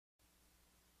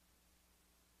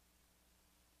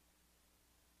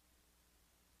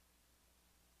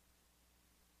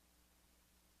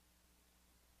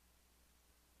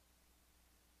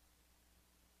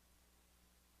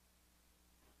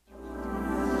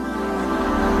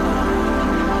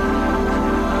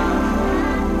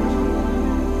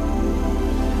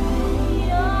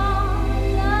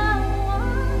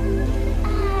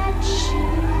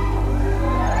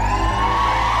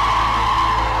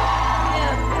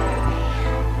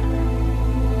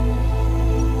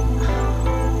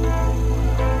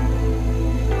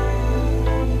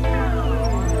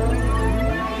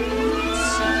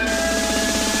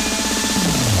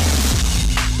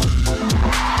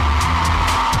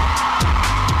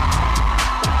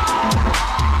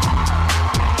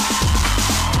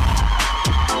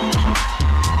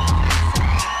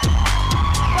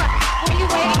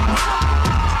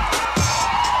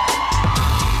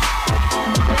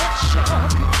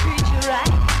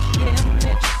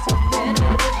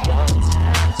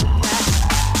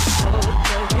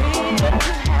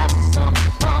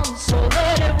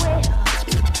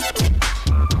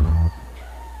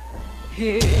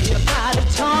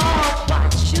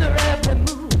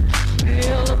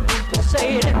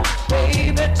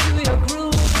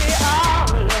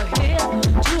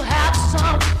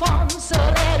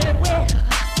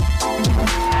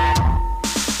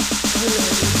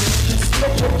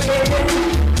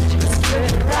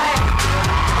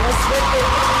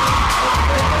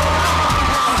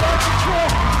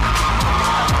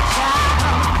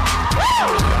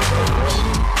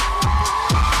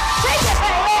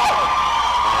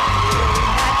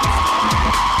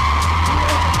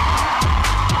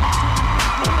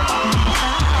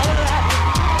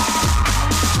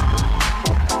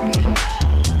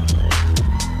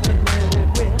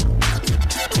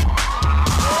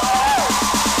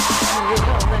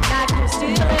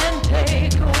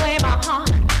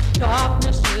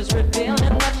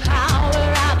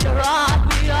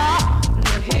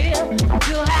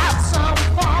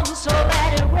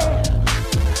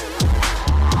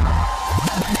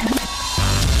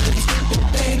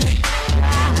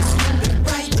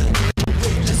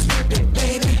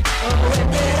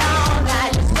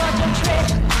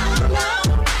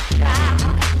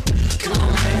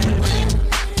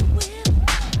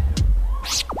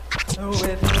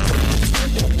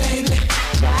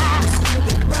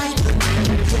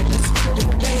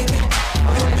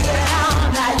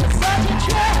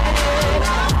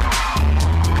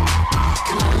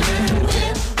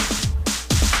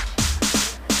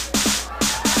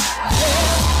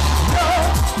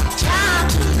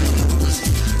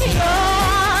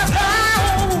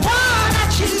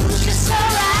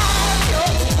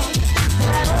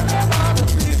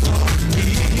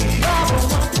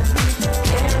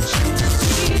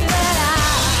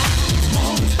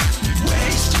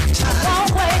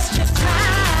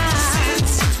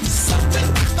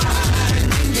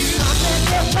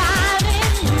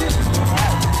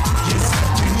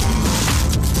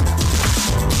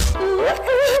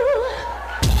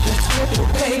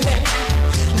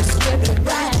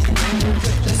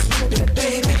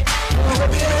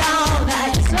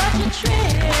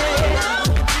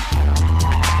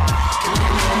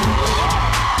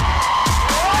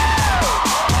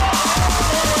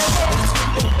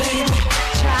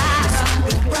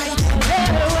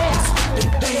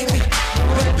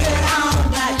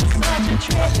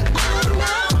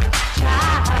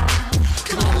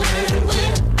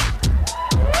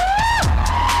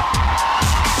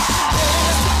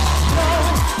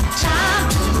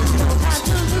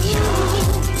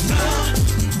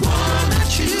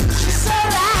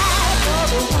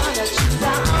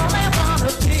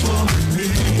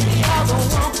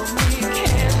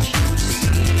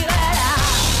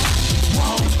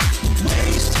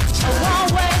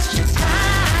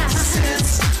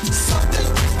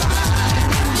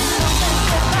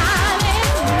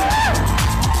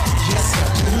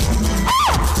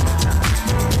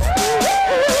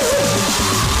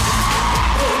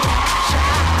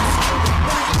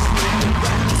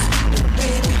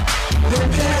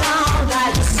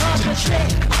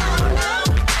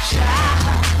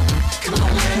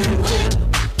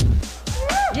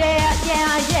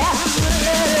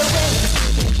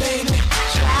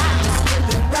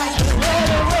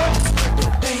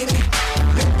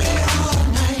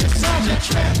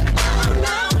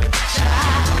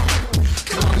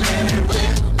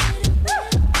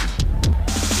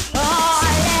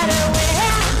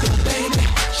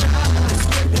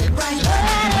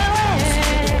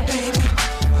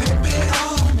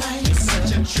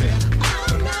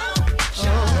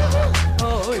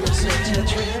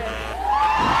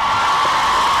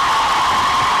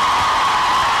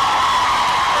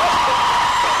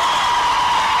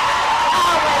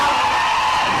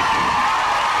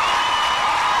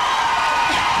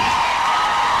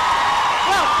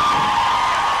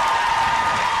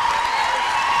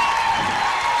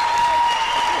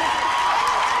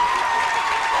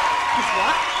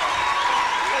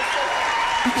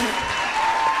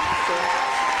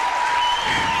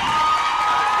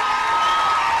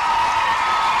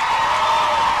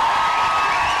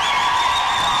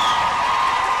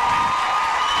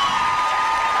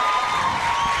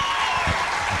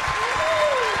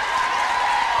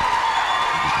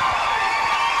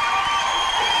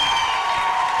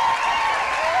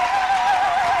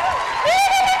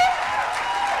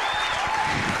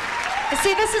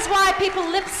See, this is why people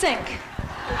lip sync.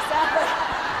 Exactly.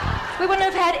 We wouldn't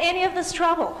have had any of this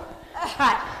trouble.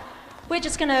 Right, we're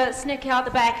just going to sneak out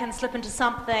the back and slip into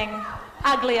something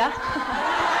uglier.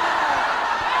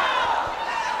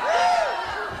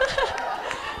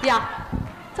 Yeah.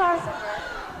 Sorry.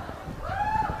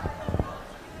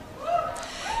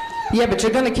 Yeah, but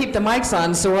you're going to keep the mics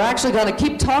on, so we're actually going to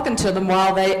keep talking to them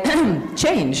while they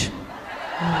change.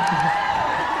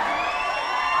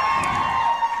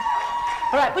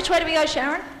 All right, which way do we go,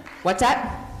 Sharon? What's that?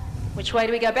 Which way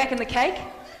do we go? Back in the cake?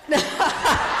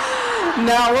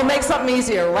 No, we'll make something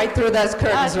easier. Right through those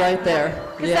curtains right there.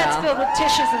 Because that's filled with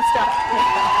tissues and stuff.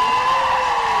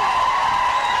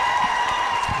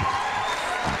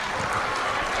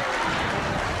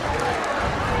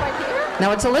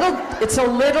 Now it's a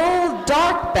little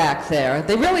dark back there.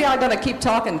 They really are going to keep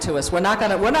talking to us. We're not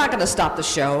going to stop the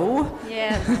show.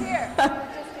 Yeah. Here.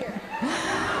 Just here.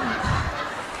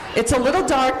 It's a little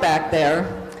dark back there,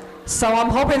 so I'm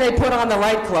hoping they put on the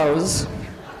right clothes.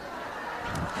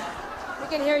 We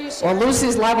can hear you, Or Sharon.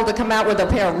 Lucy's liable to come out with a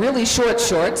pair of really short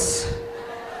shorts.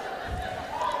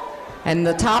 And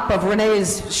the top of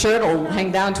Renee's shirt will hang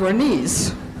down to her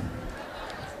knees.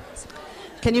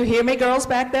 Can you hear me, girls,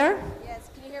 back there? Yes,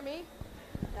 can you hear me?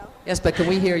 No? Yes, but can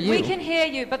we hear you? We can hear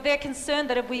you, but they're concerned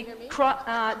that if we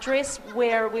dress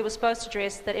where we were supposed to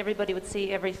dress, that everybody would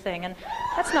see everything, and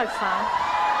that's no fun.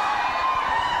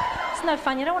 It's no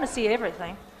fun. You don't want to see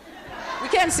everything. We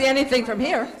can't see anything from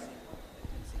here.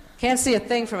 Can't see a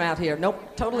thing from out here.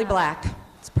 Nope, totally black.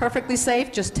 It's perfectly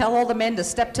safe. Just tell all the men to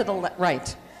step to the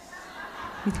right.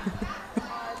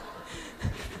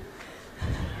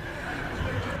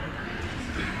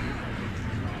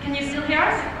 Can you still hear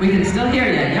us? We can still hear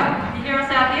you, yep. Can you hear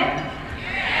us out here?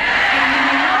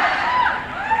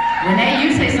 Renee,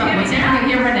 you say something. Let's see if we can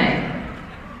hear Renee.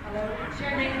 Hello,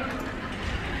 Sharon.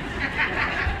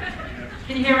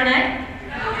 Can you hear Renee?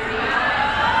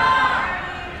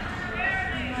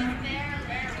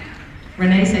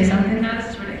 Renee, say something. No, this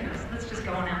is ridiculous. Let's just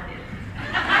go on out there.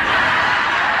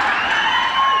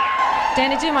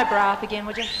 Danny, do my bra up again,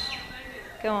 would you?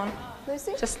 Go on.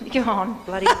 Lucy? Just go on,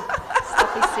 bloody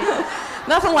stuffy sick.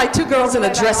 Nothing like two girls in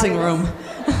a dressing room.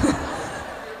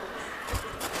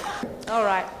 All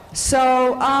right.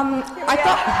 So, I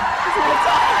thought...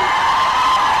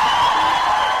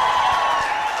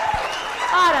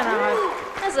 I don't know.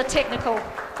 This is a technical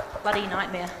bloody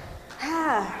nightmare.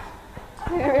 Ah,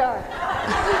 here we are.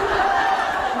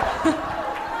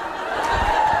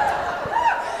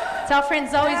 It's our friend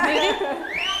Zoe's movie.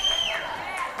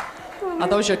 Are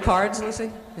those your cards,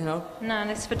 Lucy? You know, No,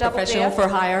 it's for Double professional Dare. for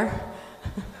hire?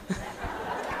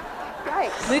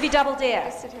 Right. Movie Double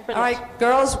Dare. All right,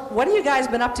 girls, what have you guys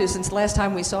been up to since the last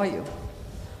time we saw you?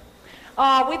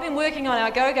 Oh, we've been working on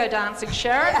our go-go dancing,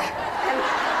 Sharon.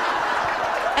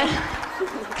 And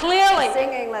clearly,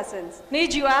 Singing lessons.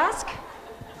 need you ask?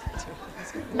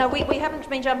 No, we haven't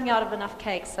been jumping out of enough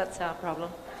cakes, that's our problem.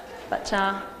 But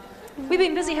we've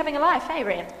been busy having a life, hey,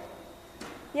 Ren?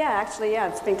 Yeah, actually,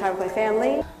 yeah. Spending time with my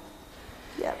family.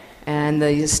 Yep. And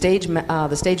the stage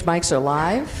mics are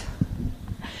live.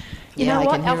 You Yeah, know I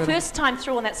what? can hear Our them. first time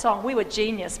through on that song, we were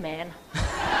genius, man.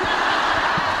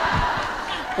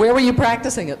 Where were you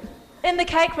practicing it? In the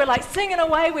cake, we're like singing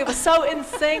away. We were so in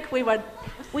sync. We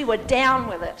were down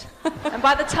with it. And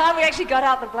by the time we actually got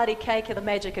out the bloody cake, the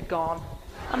magic had gone.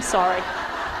 I'm sorry.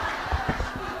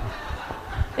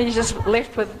 And you're just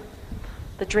left with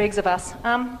the dregs of us.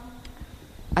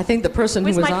 I think the person who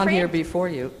Where's was my on friend? here before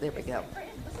you. There we go.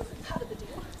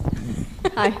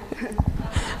 Hi.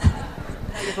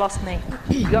 Oh, you've lost me.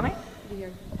 You got me?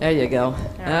 There you go.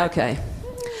 right. Okay.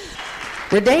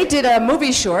 Renee did a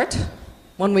movie short,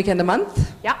 one weekend a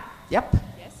month. Yeah. Yep.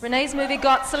 Renee's movie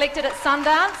got selected at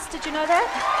Sundance. Did you know that?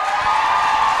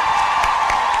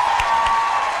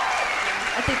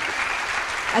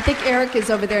 I think Eric is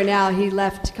over there now. He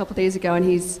left a couple days ago, and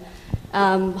he's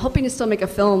hoping to still make a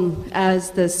film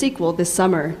as the sequel this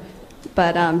summer.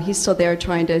 But he's still there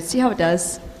trying to see how it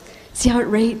does, see how it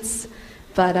rates.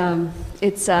 But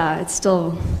it's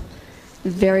still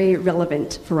very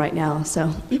relevant for right now.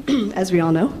 So, as we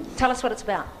all know, Tell us what it's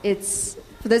about. it's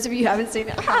for those of you who haven't seen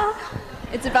it.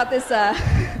 It's about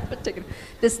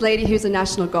this lady who's a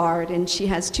National Guard, and she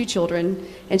has 2 children,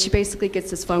 and she basically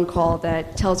gets this phone call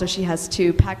that tells her she has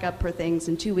to pack up her things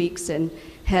in 2 weeks and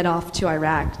head off to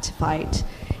Iraq to fight.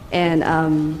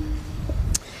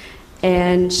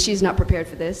 And she's not prepared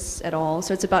for this at all.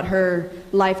 So it's about her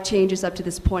life changes up to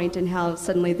this point and how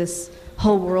suddenly this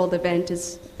whole world event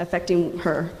is affecting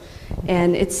her.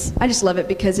 And I just love it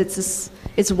because it's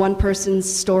one person's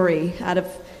story out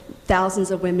of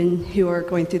thousands of women who are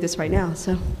going through this right now.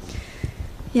 So,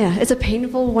 yeah, it's a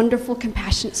painful, wonderful,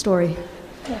 compassionate story.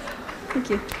 Yes. Thank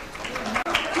you.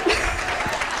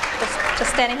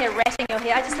 Just standing here ratting your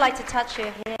hair. I just like to touch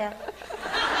your hair.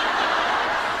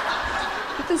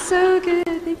 It was so good.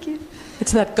 Thank you.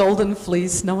 It's that golden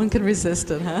fleece. No one can resist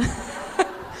it, huh?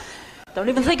 Don't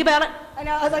even think about it. I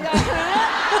know. I was like,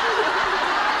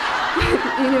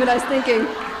 you knew what I was thinking.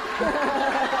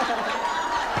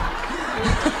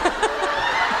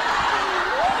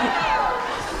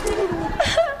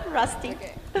 Rusty.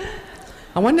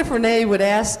 I wonder if Renee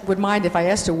would mind if I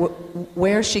asked her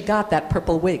where she got that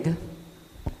purple wig.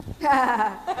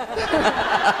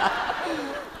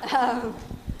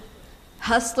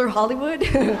 Hustler Hollywood.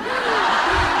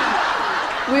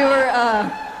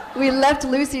 We left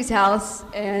Lucy's house,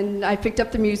 and I picked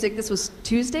up the music. This was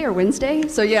Tuesday or Wednesday?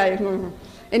 So yeah,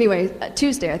 anyway,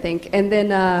 Tuesday, I think. And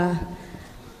then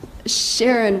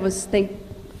Sharon was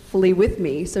thankfully with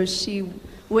me, so she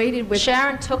waited with...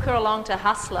 Sharon took her along to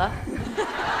Hustler,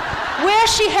 where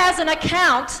she has an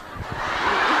account.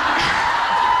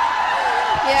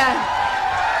 Yeah.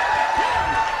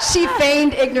 She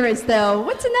feigned ignorance, though.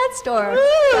 What's in that store?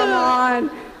 Come on.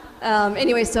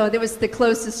 Anyway, so there was the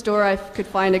closest store I could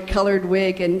find a colored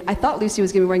wig, and I thought Lucy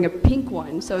was going to be wearing a pink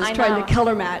one, so I was trying to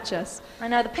color match us. I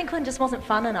know, the pink one just wasn't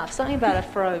fun enough. Something about a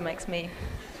fro makes me...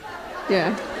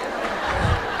 Yeah.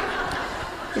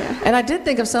 Yeah. And I did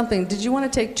think of something. Did you want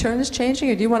to take turns changing,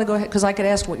 or do you want to go ahead? Because I could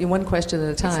ask you one question at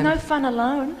a time. It's no fun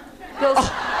alone. Girls...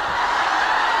 Oh.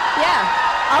 Yeah,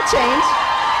 I'll change.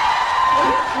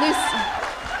 Lucy.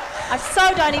 I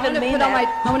so don't even mean that.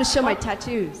 I want to show my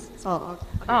tattoos. That's all.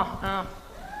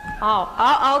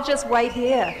 I'll just wait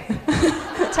here.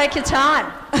 Take your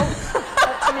time.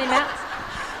 Too many mouths.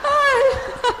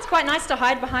 It's quite nice to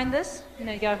hide behind this. You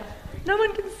know, you go, no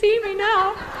one can see me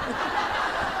now.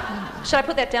 Should I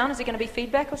put that down? Is it going to be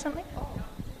feedback or something?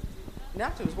 No,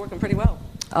 it was working pretty well.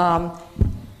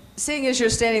 Seeing as you're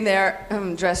standing there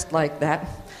dressed like that.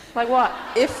 Like what?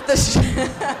 If the...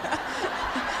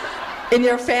 in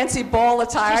your fancy ball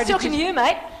attire... She's talking to you,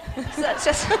 mate. So that's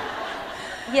just...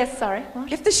 Yes, sorry.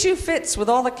 What? If the shoe fits with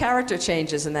all the character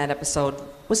changes in that episode,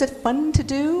 was it fun to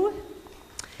do?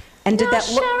 And did that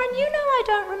look... Sharon, you know I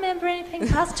don't remember anything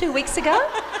past 2 weeks ago.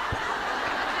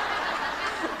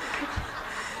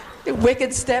 The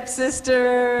Wicked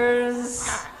Stepsisters.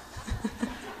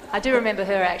 I do remember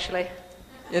her, actually.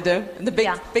 You do? And the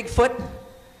big foot?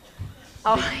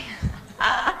 Oh,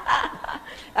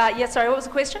 yeah, sorry, what was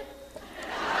the question?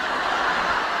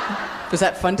 Was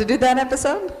that fun to do that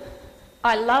episode?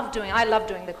 I love doing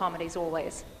the comedies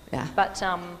always. Yeah. But,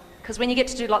 because when you get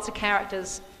to do lots of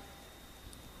characters,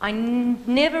 I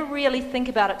never really think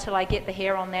about it till I get the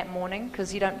hair on that morning,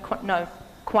 because you don't know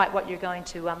quite what you're going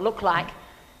to look like.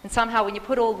 And somehow when you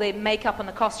put all the makeup and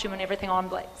the costume and everything on,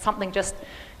 like, something just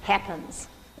happens.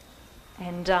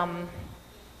 And,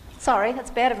 sorry,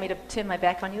 that's bad of me to turn my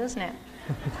back on you, isn't it?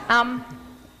 No.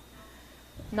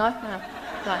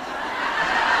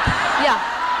 Yeah.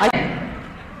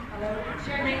 Hello,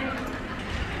 Renee.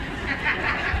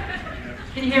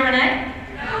 Can you hear Renee?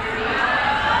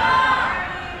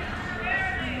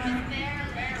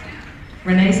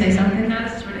 Renee, say something. No,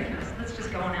 this is ridiculous. Let's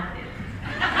just go on out there.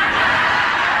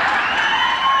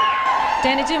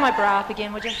 Danny, do my bra up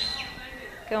again, would you?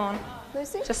 Go on.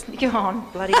 Lucy? Just go on,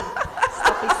 bloody.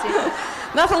 Stop these serious.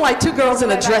 Nothing like two girls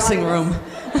in a dressing room.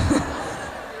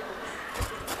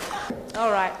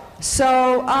 All right.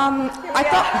 So, I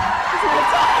thought...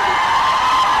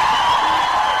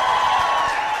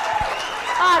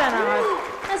 I don't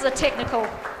know. This is a technical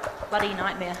bloody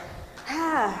nightmare.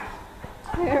 Ah,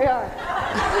 here we are.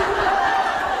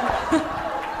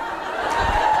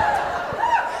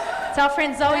 It's our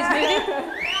friend Zoe's movie.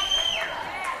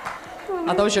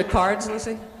 Are those your cards,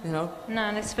 Lucy? You know, No,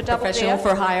 it's for Double professional Dare.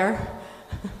 for hire.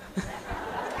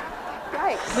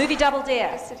 Right. Movie Double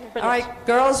Dare. All right,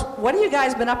 girls, what have you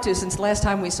guys been up to since the last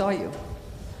time we saw you?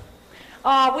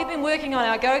 Oh, we've been working on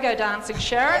our go-go dancing,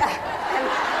 Sharon.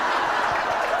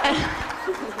 And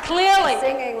clearly,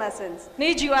 Singing lessons.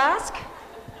 need you ask?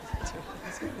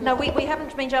 No, we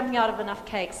haven't been jumping out of enough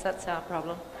cakes, that's our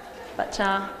problem. But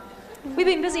we've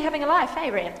been busy having a life,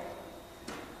 hey, Ren?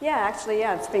 Yeah, actually,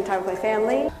 yeah, spending time with my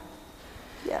family.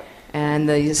 Yep. And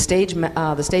the stage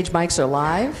mics are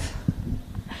live.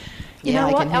 You Yeah, know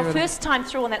I what? can hear Our them. first time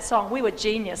through on that song, we were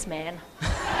genius, man.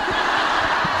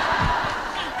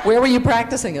 Where were you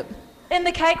practicing it? In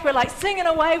the cake, we're like singing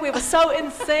away. We were so in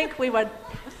sync. We were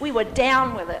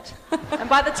down with it. And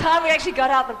by the time we actually got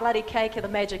out the bloody cake, the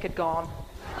magic had gone.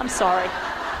 I'm sorry.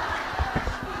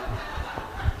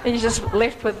 And you're just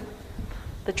left with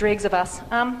the dregs of us.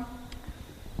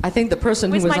 I think the person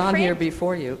who Where's was my on here friend?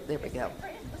 before you. There we go.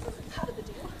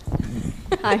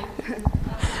 Hi.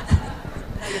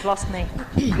 You've lost me.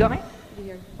 You got me?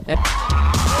 Yep.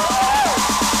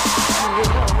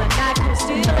 The night will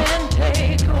steal and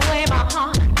take away my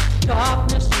heart.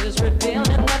 Darkness is revealing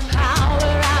the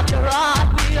power of your art.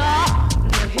 We are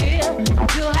here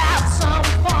to have some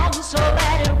fun, so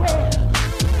let it roll.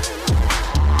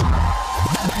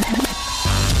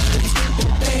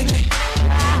 Baby,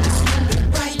 let's whip it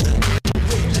right.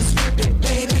 Let's whip it,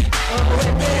 baby. Oh,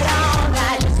 whip it all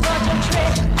night. It's such a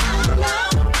trick.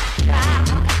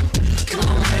 Come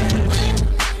on, baby.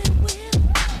 Baby,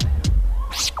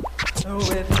 just whip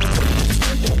it right. Let's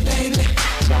whip it, baby.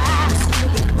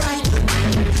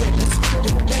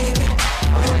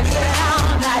 Whip it all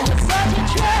night. It's such a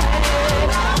trick.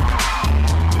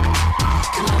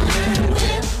 Come on,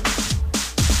 baby.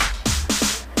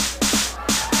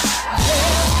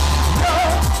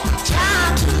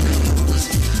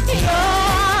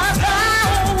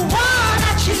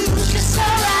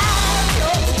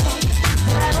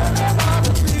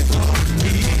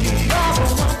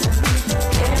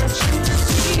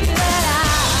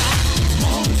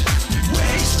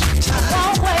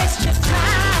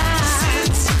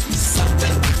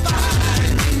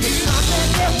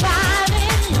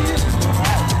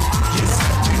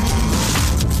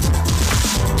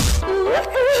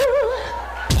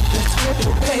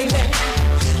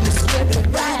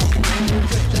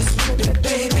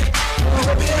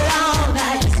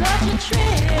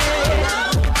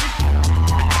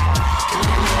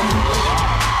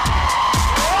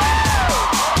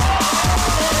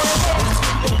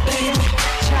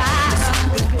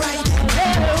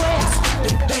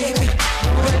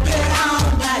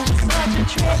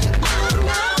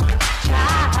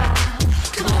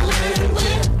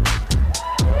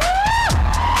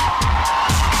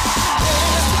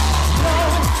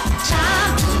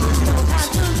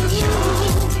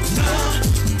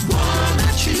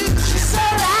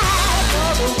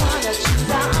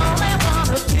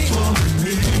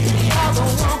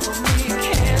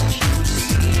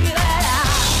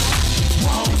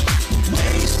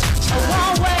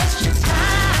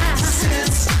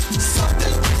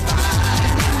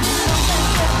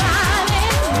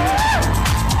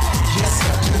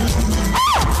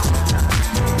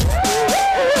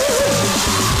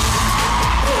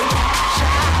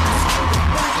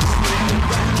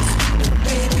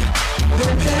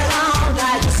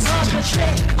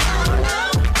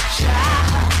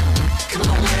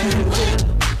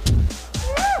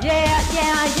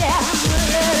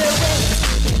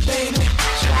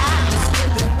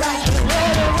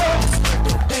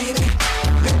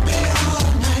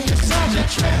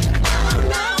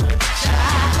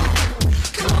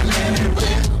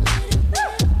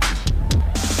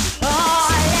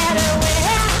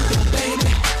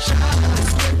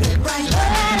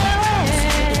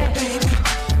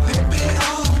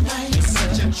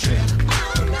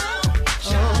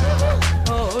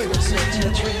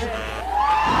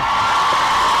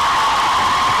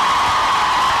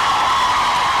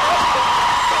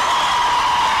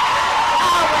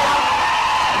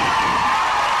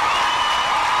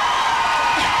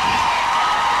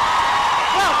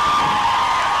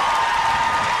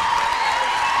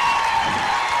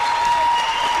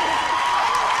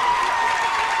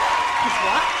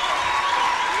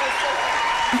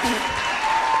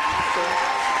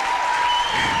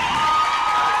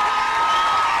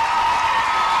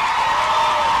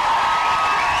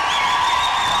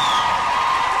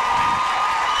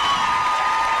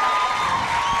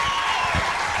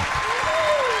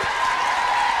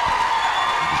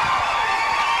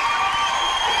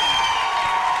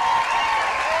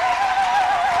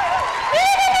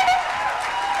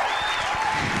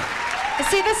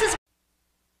 See, this is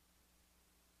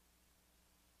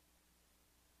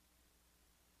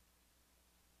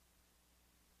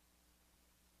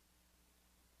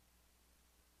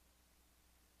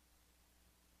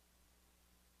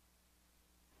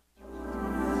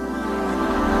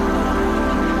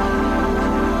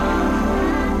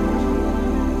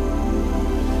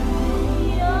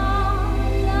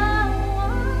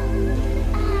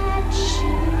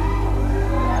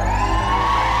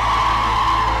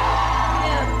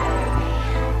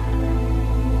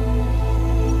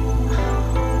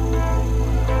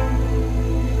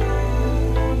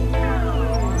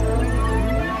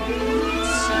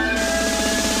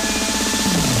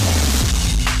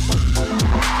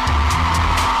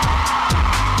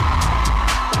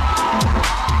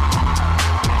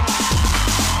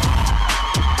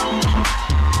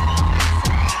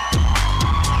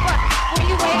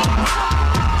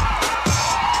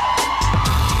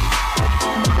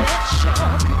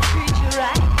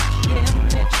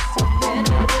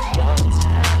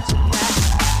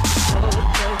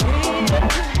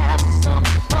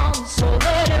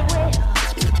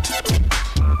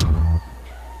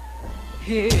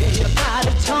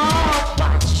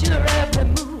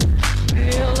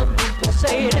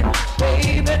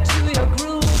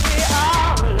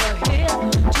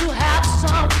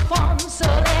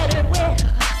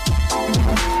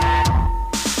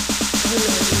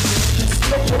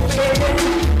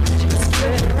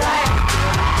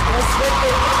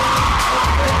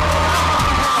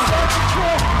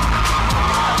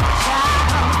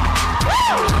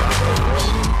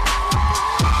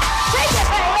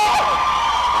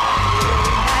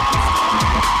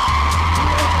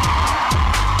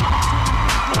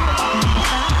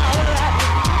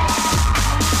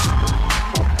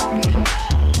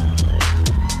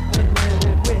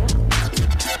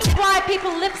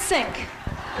lip sync.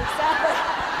 Exactly.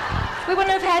 We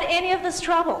wouldn't have had any of this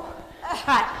trouble.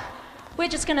 Right, we're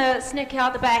just going to sneak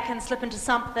out the back and slip into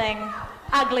something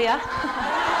uglier.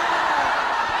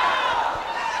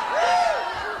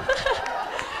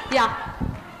 Yeah.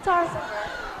 Sorry.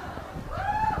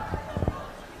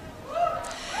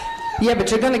 Yeah,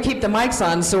 but you're going to keep the mics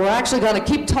on, so we're actually going to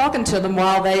keep talking to them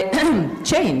while they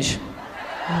change.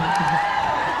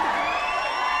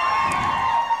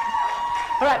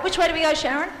 All right, which way do we go,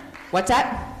 Sharon? What's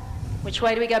that? Which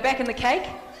way do we go? Back in the cake?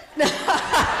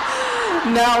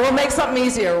 No, we'll make something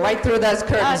easier. Right through those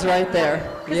curtains right there.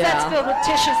 Because that's filled with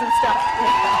tissues and stuff.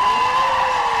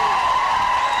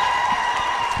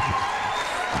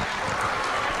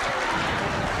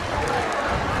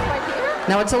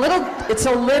 Now it's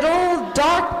a little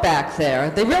dark back there.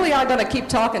 They really are going to keep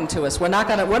talking to us. We're not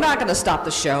going to stop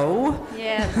the show.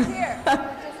 Yes.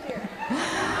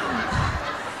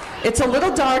 It's a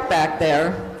little dark back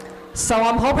there, so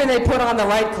I'm hoping they put on the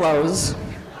right clothes.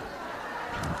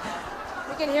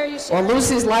 We can hear you, Sharon. Or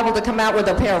Lucy's liable to come out with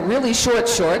a pair of really short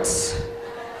shorts.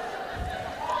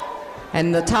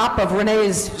 And the top of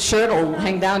Renee's shirt will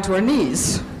hang down to her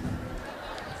knees.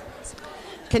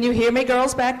 Can you hear me,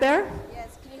 girls, back there?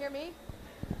 Yes, can you hear me?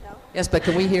 No? Yes, but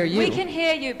can we hear you? We can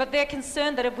hear you, but they're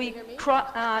concerned that if we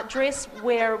dress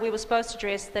where we were supposed to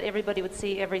dress, that everybody would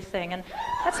see everything, and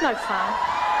that's no fun.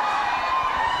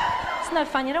 It's no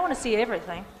fun. You don't want to see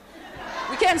everything.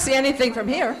 We can't see anything from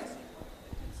here.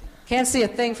 Can't see a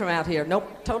thing from out here.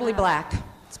 Nope, totally black.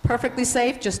 It's perfectly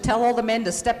safe. Just tell all the men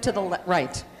to step to the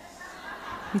right.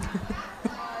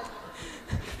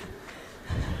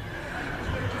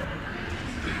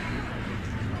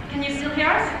 Can you still hear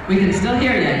us? We can still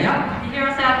hear you, yep. Can you hear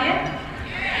us out here?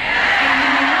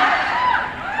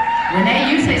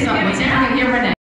 Renee, you say something. Let's hear Renee.